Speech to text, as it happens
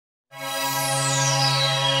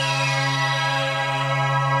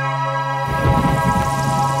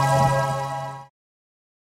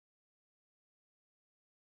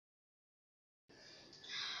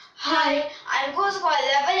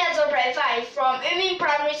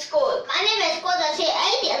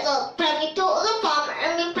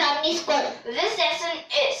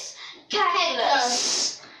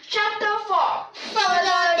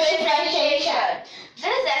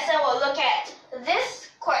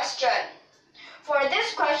question. For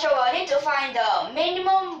this question, we'll need to find the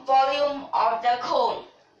minimum volume of the cone.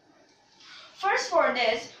 First, for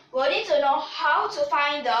this, we'll need to know how to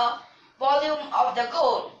find the volume of the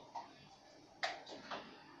cone.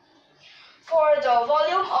 For the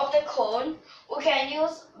volume of the cone, we can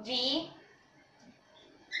use V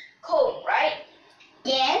cone, right?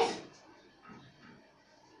 Yes.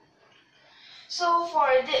 So for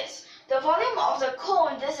this, the volume of the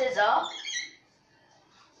cone, this is a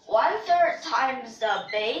 1/3 times the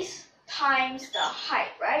base times the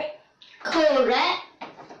height, right? Correct.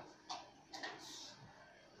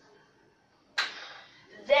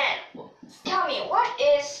 Then, tell me, what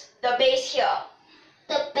is the base here?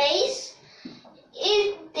 The base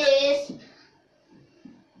is this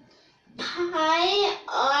pi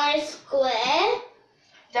r square.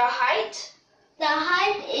 The height? The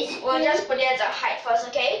height is We'll just put it as a height first,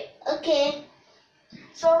 okay? okay.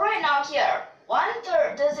 So right now here,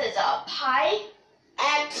 1/3, this is a pi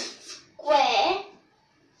X square.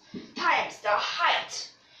 times the height.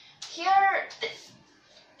 Here,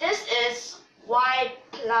 this is y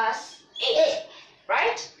plus 8,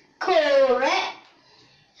 right? Correct.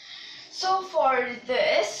 So for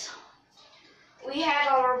this, we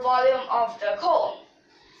have our volume of the cone.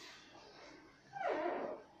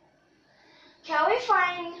 Can we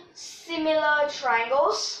find similar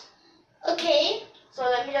triangles? Okay. So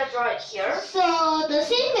let me just draw it here. So the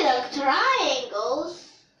similar triangles.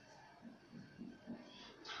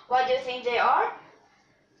 What do you think they are?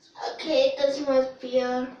 Okay, this must be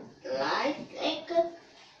a right angle.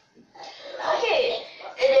 Okay,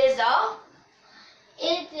 it is a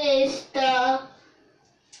It is the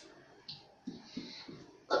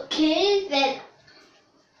okay then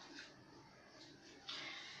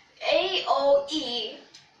AOE.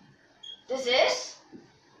 This is,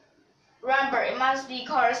 remember, it must be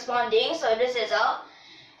corresponding, so this is a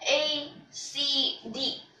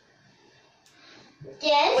ACD.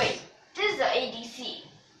 yes. Wait, this is a ADC.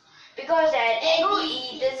 Because at angle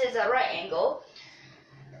E, this is a right angle.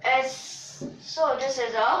 So this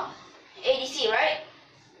is a ADC, right?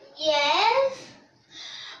 Yes.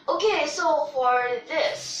 Okay, so for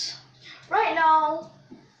this, right now,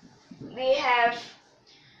 we have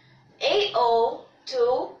AO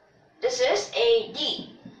to, this is AD.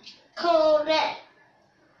 Correct.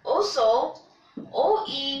 Also,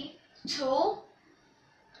 OE to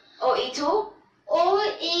OE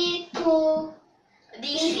to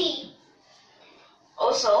DC.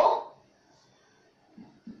 Also,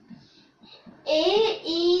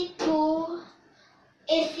 AE to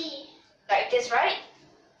AC. like this, right?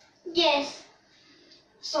 Yes.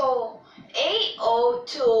 So, AO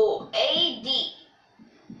to AD.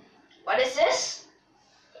 What is this?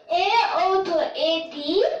 AO to AD.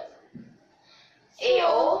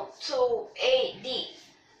 AO to AD.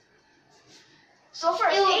 So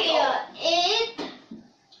first, It will be AO. a 8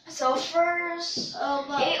 So first,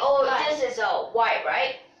 over AO, Y. this is a Y,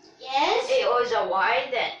 right? Yes. AO is a Y,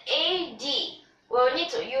 then AD. We'll need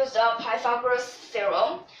to use the Pythagoras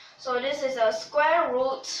theorem. So this is a square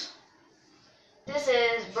root. This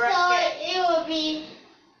is So bracket. it will be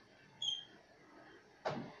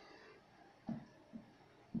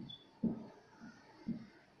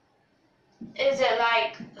Is it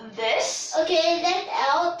like this? okay. Let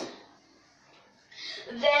out.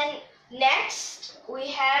 Then next we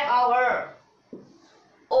have our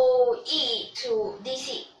OE to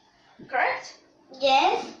DC, correct?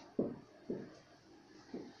 Yes.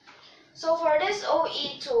 So for this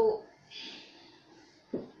OE to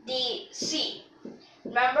DC,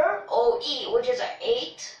 remember OE, which is an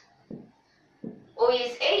 8. OE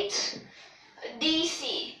is 8.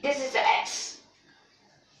 DC, this is the X.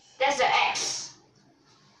 That's the X.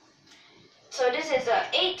 So this is a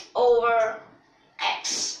 8 over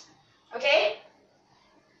X. Okay?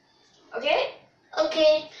 Okay?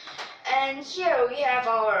 Okay. And here we have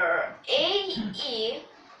our AE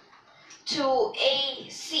to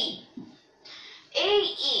AC.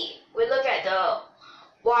 AE, we look at the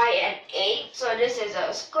Y and 8. So this is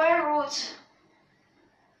a square root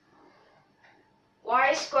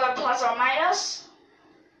Y squared plus or minus?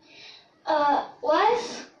 Y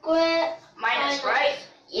square Minus, right?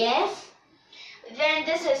 Yes. Then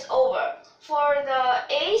this is over. For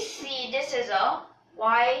the AC, this is a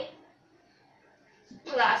Y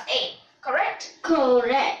plus 8, correct?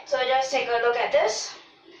 Correct. So just take a look at this,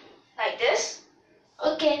 like this.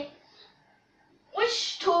 Okay.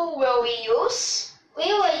 Which tool will we use? We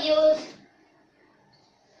will use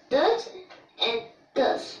this and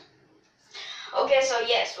this. Okay, so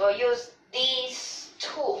yes, we'll use these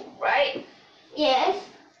two, right? Yes.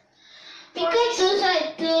 Because those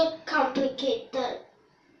are too complicated.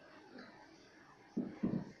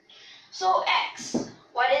 So x,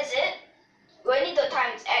 what is it? We need to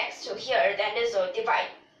times x to here, then this will divide.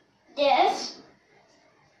 Yes.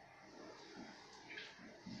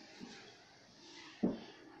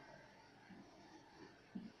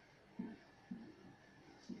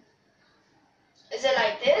 Is it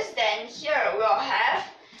like this? Then here we'll have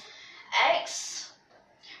x.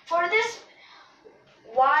 For this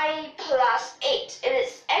y plus 8, it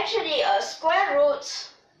is actually a square root,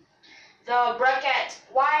 the bracket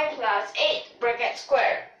y plus 8 bracket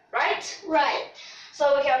square, right? Right.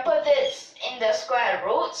 So we can put this in the square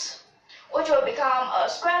root, which will become a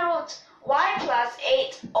square root y plus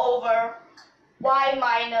 8 over y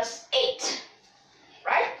minus 8,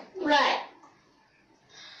 right? Right.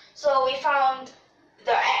 So we found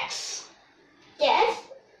the x. Yes.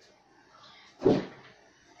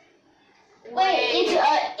 Wait, it's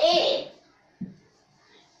a A.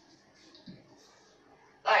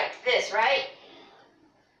 Like this, right?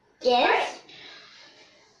 Yes. Right?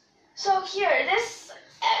 So here, this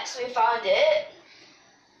x, we found it.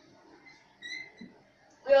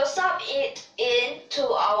 We'll sub it into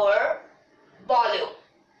our volume.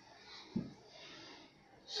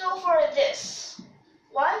 So for this,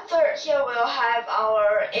 1/3 here we'll have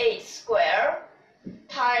our 8 square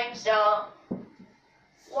times the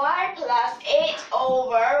y plus 8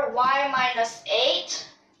 over y minus 8.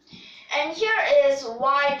 And here is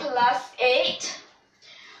y plus 8.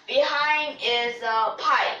 Behind is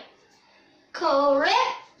pi.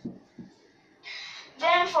 Correct.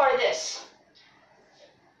 Then for this,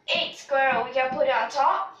 8 square we can put it on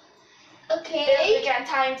top. Then we Okay. can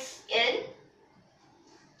times in.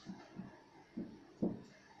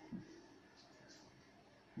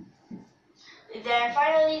 Then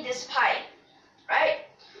finally this pi, right?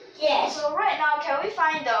 Yes. So right now, can we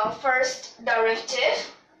find the first derivative?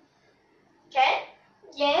 Okay?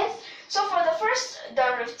 Yes. So for the first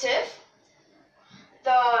derivative,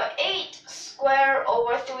 the 8 square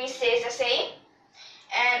over 3 stays the same,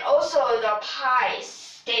 and also the pi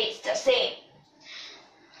stays the same.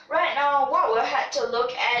 Right now, what we'll have to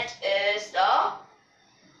look at is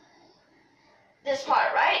this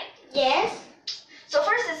part, right? Yes. So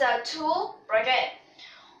first is a 2 bracket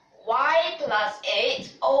y plus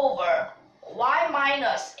 8 over y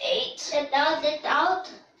minus 8. And now get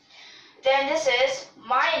out. Then this is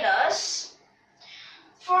minus.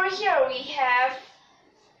 For here we have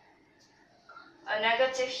a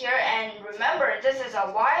negative here, and remember this is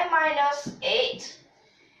a y minus 8,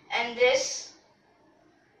 and this,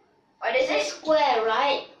 what is It's a it? square,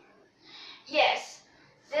 right? Yes,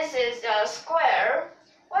 this is the square.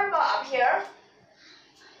 What about up here?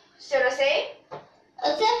 Still the same?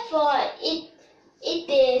 Except for it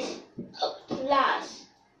is a plus.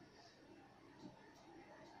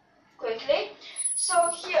 Quickly. So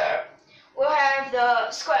here we'll have the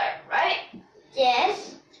square, right?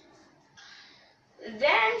 Yes.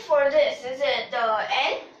 Then for this, is it the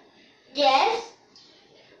n? Yes.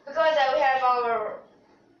 Because we have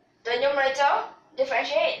the numerator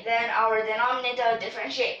differentiate, then our denominator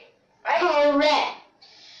differentiate, right? Correct.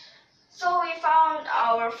 So we found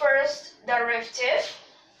our first derivative.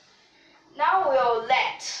 Now we'll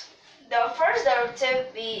let the first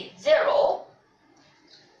derivative be 0.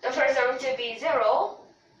 The first derivative be 0.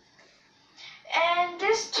 And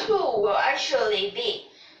this 2 will actually be,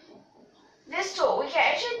 this 2, we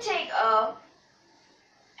can actually take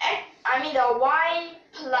the y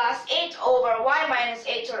plus 8 over y minus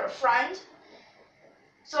 8 to the front.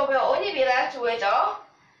 So we'll only be left with a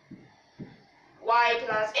y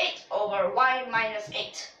plus 8 over y minus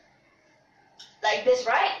 8. Like this,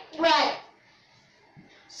 right? Right.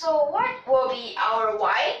 So what will be our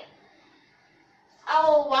y?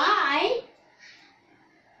 Our y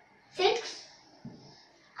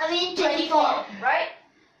 24. Right?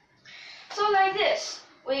 So like this,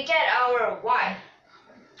 we get our y.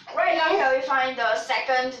 Right now, can we find the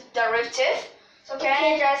second derivative? So can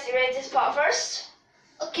I just erase this part first?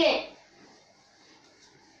 Okay.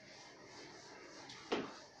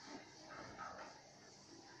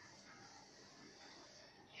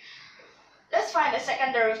 Let's find the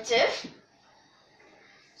second derivative.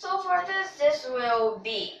 So for this will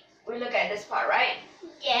be, we look at this part, right?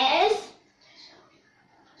 Yes.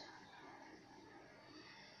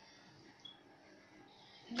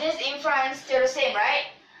 This in front is still the same, right?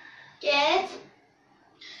 Yes.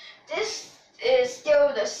 This is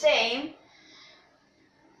still the same.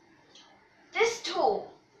 This 2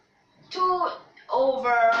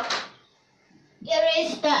 over, Here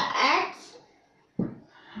is the x.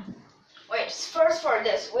 wait, first for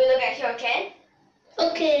this, we look at here, okay?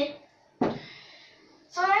 Okay.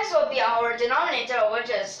 So next will be our denominator, which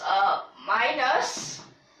is minus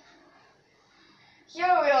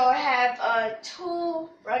here we'll have a 2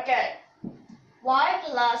 bracket y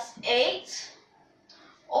plus 8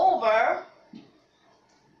 over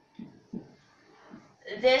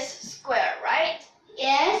this square, right?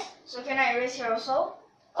 Yes. So can I erase here also?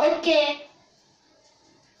 Okay.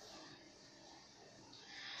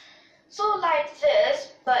 So like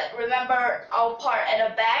this, but remember our part at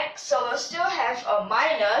the back, so we'll still have a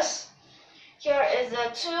minus. Here is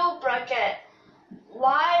a 2 bracket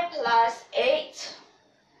y plus 8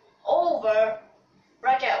 over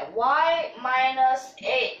bracket y minus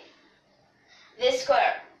 8, this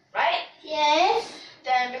square, right? Yes.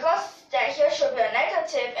 Then because that here should be a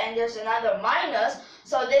negative and there's another minus,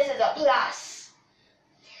 so this is a plus.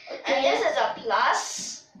 Okay. And this is a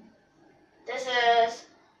plus. This is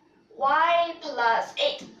y plus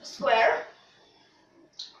 8 square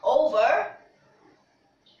over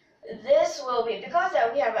this will be, because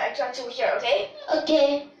that we have an extra 2 here, okay?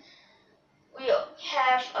 Okay. We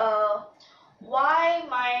have a y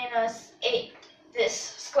minus 8, this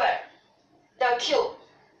square, the cube,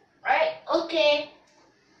 right? Okay.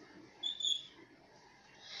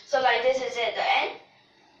 So like this is at the end.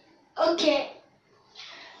 Okay.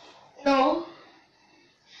 No.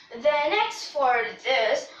 Then next for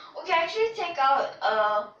this, we can actually take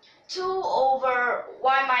out 2 over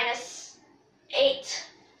y minus 8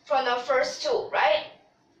 from the first 2, right?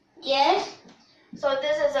 Yes. So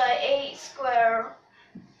this is a 8 square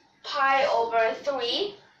pi over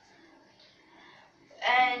 3.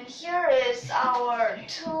 And here is our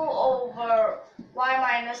 2 over y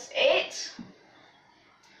minus 8.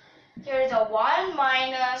 Here is a 1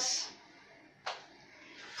 minus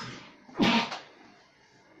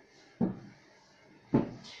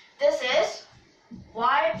this is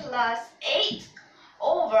y plus 8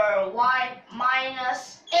 over y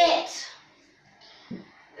minus 8.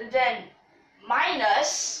 Then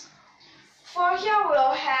minus, for here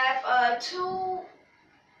we'll have a 2,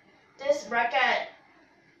 this bracket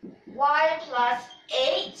y plus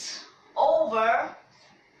 8 over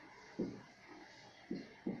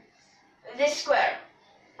this square,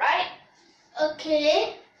 right?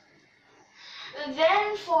 Okay.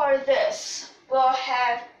 Then for this, we'll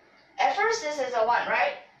have, at first this is a 1,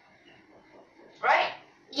 right? Right?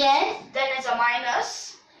 Yes. Then it's a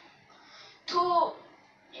minus 2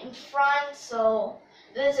 in front, so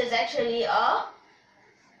this is actually a,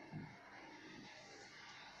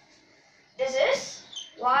 this is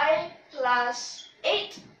y plus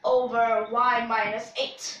 8 over y minus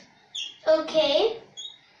 8, Okay.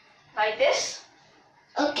 like this.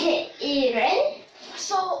 Okay. Eren.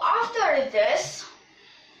 So after this,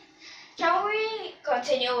 can we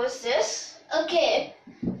continue with this? Okay.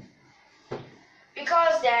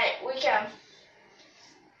 Because that we can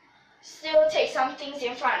still take some things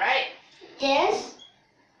in front, right? Yes.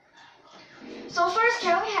 So first,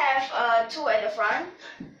 can we have 2 at the front?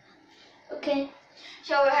 Okay.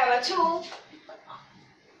 Here we have a 2,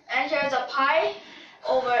 and here's a pi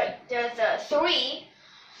over, there's a 3.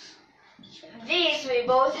 These, we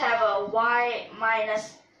both have a y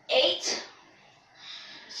minus 8.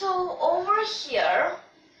 So over here,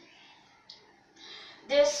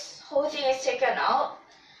 this whole thing is taken out.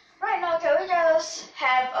 Right now, can we just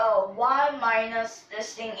have a y minus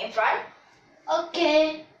this thing in front?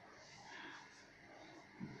 Okay.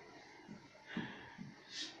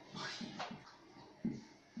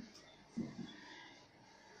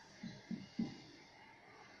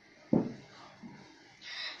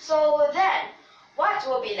 So then, what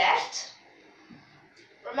will be left?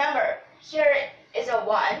 Remember, here is a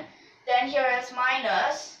 1, then here is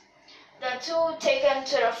minus, the 2 taken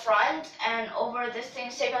to the front, and over this thing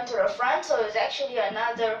is taken to the front, so it's actually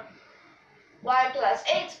another y plus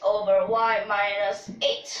 8 over y minus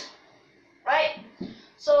 8, right?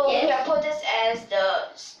 So Yes. we can put this as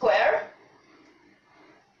the square.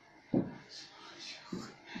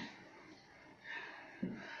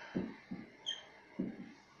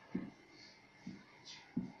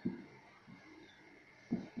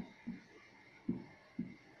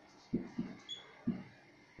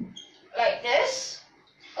 Like this.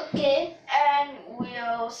 Okay. And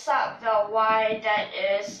we'll sub the y that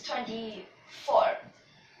is 24,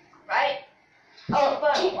 right? Oh,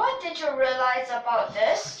 But okay. what did you realize about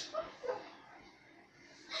this?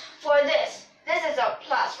 For this is a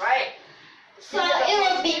plus, right? So This is a it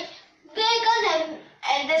will positive, be bigger than.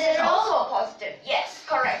 and this is zero? also a positive. Yes,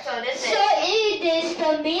 correct. So this So is. it is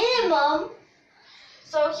the minimum.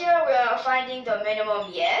 So here we are finding the minimum.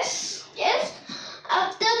 Yes. Yes.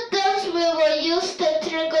 After this, we will use the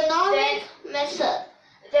trigonometric method.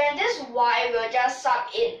 Then this y will just sub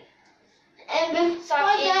in, And before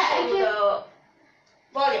sub that, into the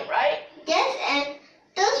volume, right? yes, and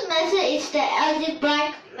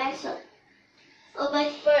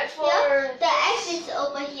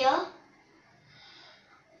over here.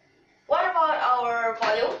 What about our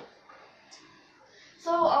volume?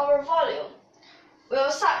 So our volume,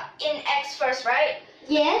 we'll start in x first, right?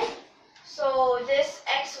 Yes. So this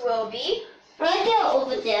x will be? Right there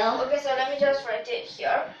over there. Okay, so let me just write it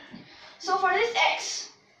here. So for this x,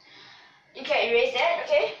 you can erase that,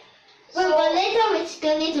 okay? But So later we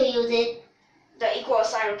still need to use it. the equal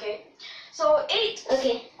sign, okay? So 8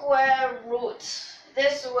 Okay. square root,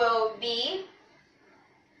 this will be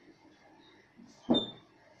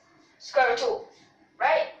square root 2,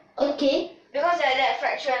 right? Okay. Because that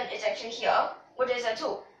fraction is actually here, which is a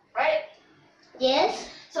 2, right? Yes.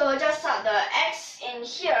 So we'll just start the x in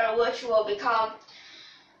here, which will become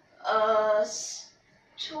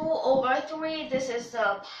 2 over 3. This is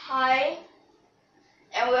the pi.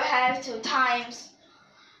 And we'll have to times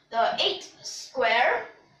the 8 square.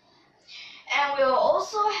 And we'll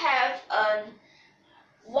also have an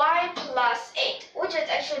y plus 8, which is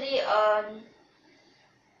actually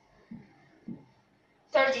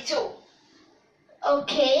 32.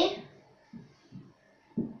 Okay.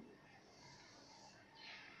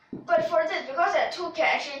 But for this, because that 2 can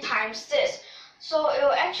actually times this, so it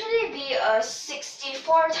will actually be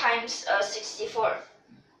 64 times 64.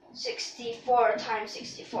 64 times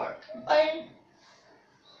 64.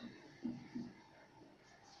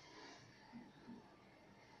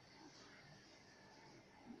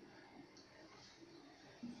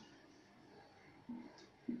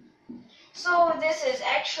 So this is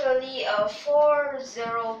actually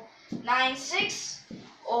 4096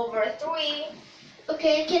 over 3.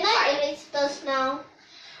 Okay, can I erase this now?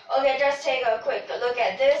 Okay, just take a quick look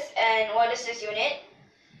at this. And what is this unit?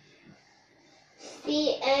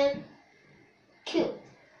 cm cube.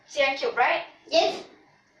 Cm cube, right? Yes.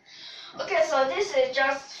 Okay, so this is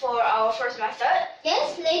just for our first method.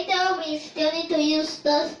 Yes, later we still need to use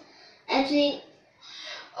this as we...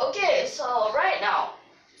 Okay, so right now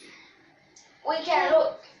we can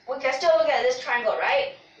still look at this triangle,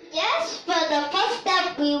 right? Yes, but the first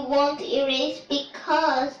step we won't erase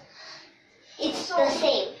because it's the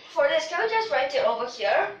same. For this, can we just write it over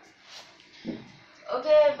here?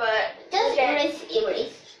 Okay, but Just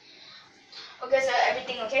erase. Okay, so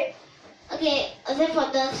everything okay? Okay, except for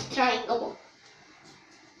this triangle.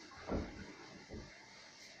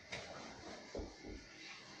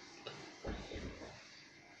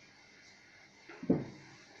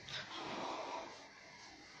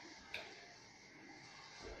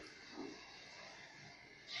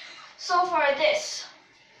 So for this,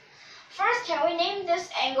 first can we name this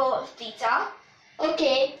angle theta?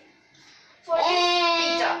 Okay. For this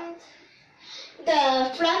theta. And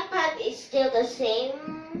the front part is still the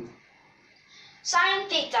same. Sine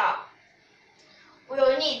theta. We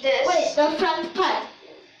will need this. Wait, the front part.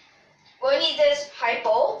 We'll need this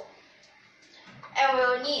hypo. And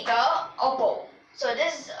we'll need the oppo. So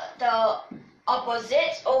this is the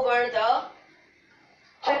opposite over the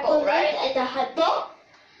hypo, Opposite right? and the hypo.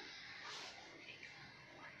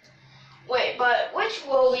 Wait, but which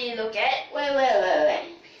will we look at? Wait.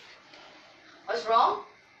 What's wrong?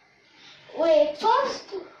 Wait, first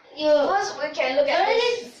you... First, we can look at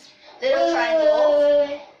this little Wait,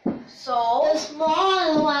 triangle. So, The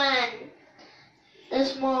small one. The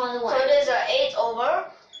small so one. there's a 8 over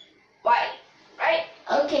y, right?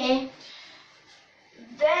 Okay.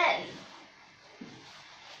 Then,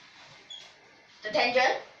 the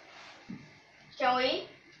tangent. Can we?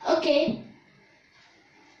 Okay.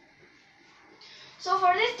 So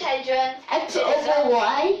for this tangent, X it is over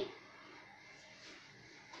y.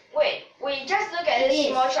 wait, we just look at this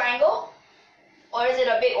Yes. small triangle? Or is it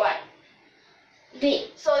a big one?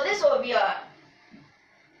 B. So this will be a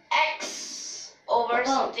x over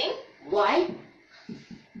something Y.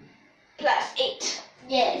 plus 8.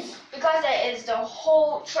 Yes. Because that is the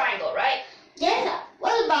whole triangle, right? Yes.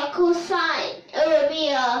 What about cosine? It will be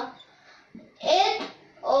a 8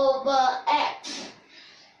 over x.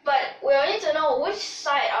 But we will need to know which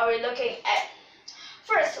side are we looking at.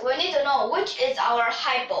 First, we need to know which is our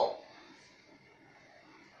hypo.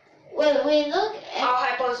 When we look at... Our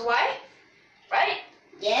hypo is y, right?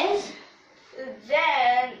 Yes.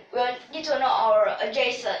 Then we'll need to know our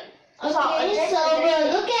adjacent. Okay, so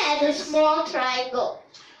we're looking at the small triangle.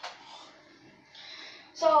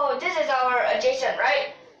 So this is our adjacent,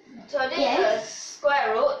 right? So this is the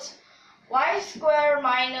square root. Y square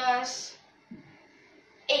minus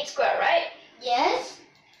 8 square, right? Yes.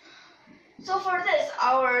 So for this,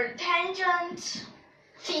 our tangent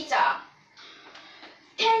theta.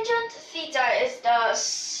 Tangent theta is the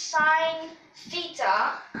sine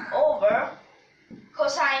theta over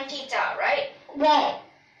cosine theta, right? Right.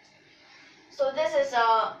 So this is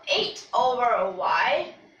 8 over y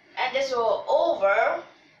this will over.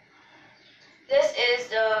 This is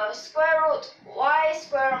the square root y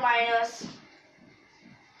square minus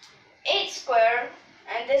 8 square,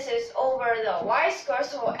 and this is over the y square,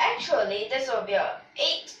 so actually this will be a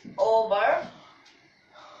 8 over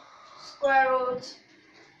square root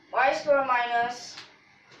y square minus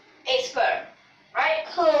 8 square, right?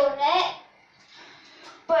 Correct.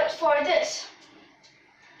 But for this,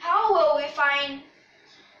 how will we find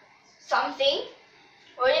something?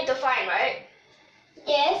 We need to find, right?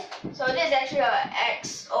 Yes. So this is actually a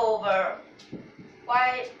x over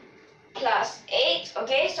y plus 8.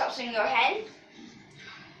 Okay, stop swinging your hand.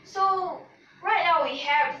 So right now we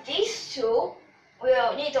have these two.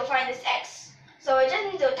 We'll need to find this x. So we just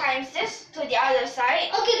need to times this to the other side.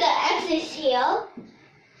 Okay, the x is here.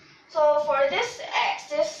 So for this x,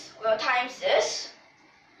 this will times this.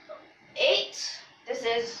 8. This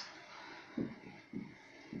is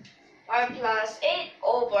y plus 8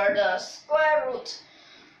 over the square root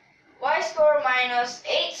y square minus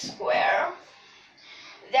 8 square.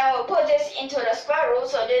 Then we'll put this into the square root,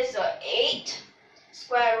 so this is 8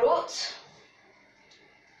 square root.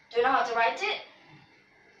 Do you know how to write it?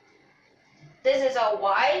 This is a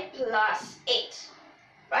y plus 8,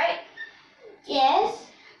 right? Yes.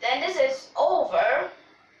 Then this is over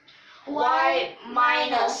y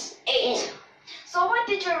minus 8. So what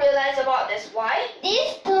did you realize about this y?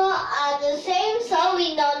 These two are the same, so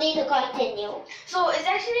we don't need to continue. So it's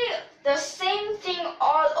actually the same thing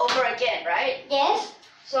all over again, right? Yes.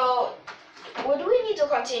 So would we need to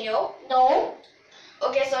continue? No.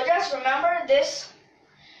 Okay, so just remember this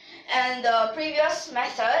and the previous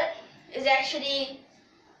method is actually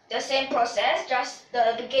the same process, just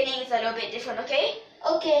the beginning is a little bit different, okay?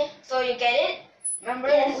 Okay. So you get it? Remember,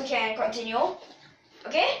 Yes. we can continue.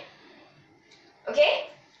 Okay? Okay?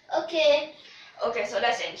 Okay. Okay, so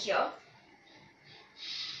let's end here.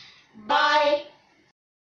 Bye.